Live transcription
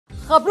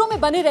खबरों में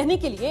बने रहने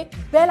के लिए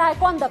बेल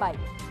आइकॉन दबाइए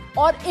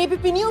और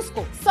एबीपी न्यूज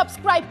को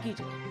सब्सक्राइब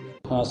कीजिए।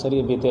 हाँ सर,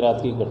 ये बीते रात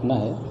की घटना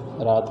है।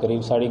 रात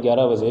करीब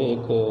 11:30 बजे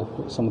एक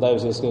समुदाय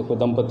विशेष के कोई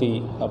दंपति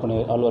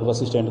अपने अलवर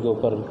बस स्टैंड के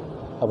ऊपर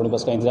अपनी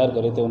बस का इंतज़ार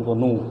कर रहे थे। उनको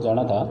नूह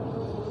जाना था।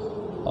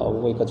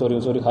 वो कोई कचौरी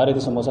वचौरी खा रहे थे,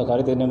 समोसा खा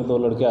रहे थे। इनमें 2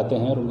 लड़के आते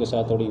हैं और उनके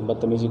साथ थोड़ी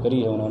बदतमीजी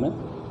करी है उन्होंने।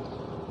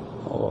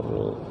 और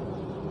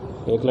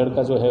एक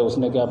लड़का जो है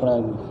उसने क्या अपना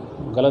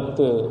गलत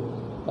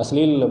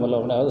अश्लील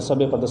मतलब अपना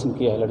सभ्य प्रदर्शन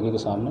किया है लड़की के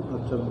सामने।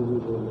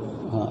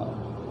 हाँ,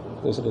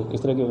 तो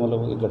इस तरह की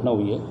मतलब एक घटना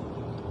हुई है।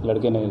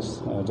 लड़के ने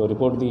जो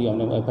रिपोर्ट दी,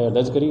 हमने FIR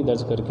दर्ज करी।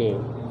 दर्ज करके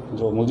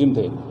जो मुलजिम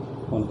थे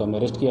उनको हमने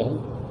अरेस्ट किया है।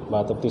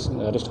 32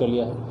 अरेस्ट कर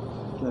लिया है।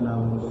 क्या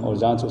नाम और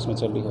जांच उसमें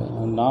चल रही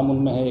है। नाम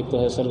उनमें है, एक तो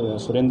है sir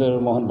Surendra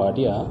Mohan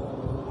Bhatia,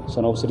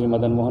 son of Shri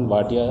Madan Mohan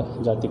Bhatia,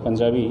 जाति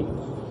पंजाबी,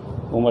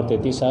 उम्र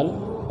 33 साल।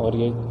 और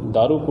ये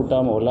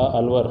दारूकुटा मोहल्ला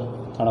अलवर,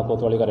 थाना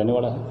कोतवाली का रहने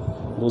वाला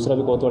है। दूसरा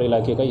भी कोतवाली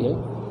इलाके का ही है।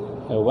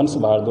 वंश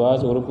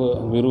भारद्वाज उर्फ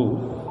वीरू,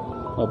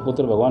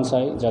 पुत्र भगवान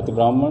साई, जाति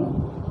ब्राह्मण,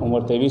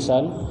 उम्र 23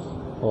 साल।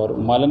 और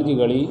मालन की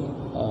गढ़ी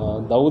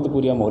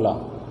दाऊदपुरिया मोहल्ला,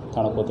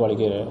 थाना कोतवाली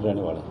के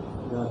रहने वाले।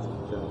 है?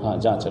 हाँ,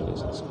 जाँच चल रही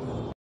है।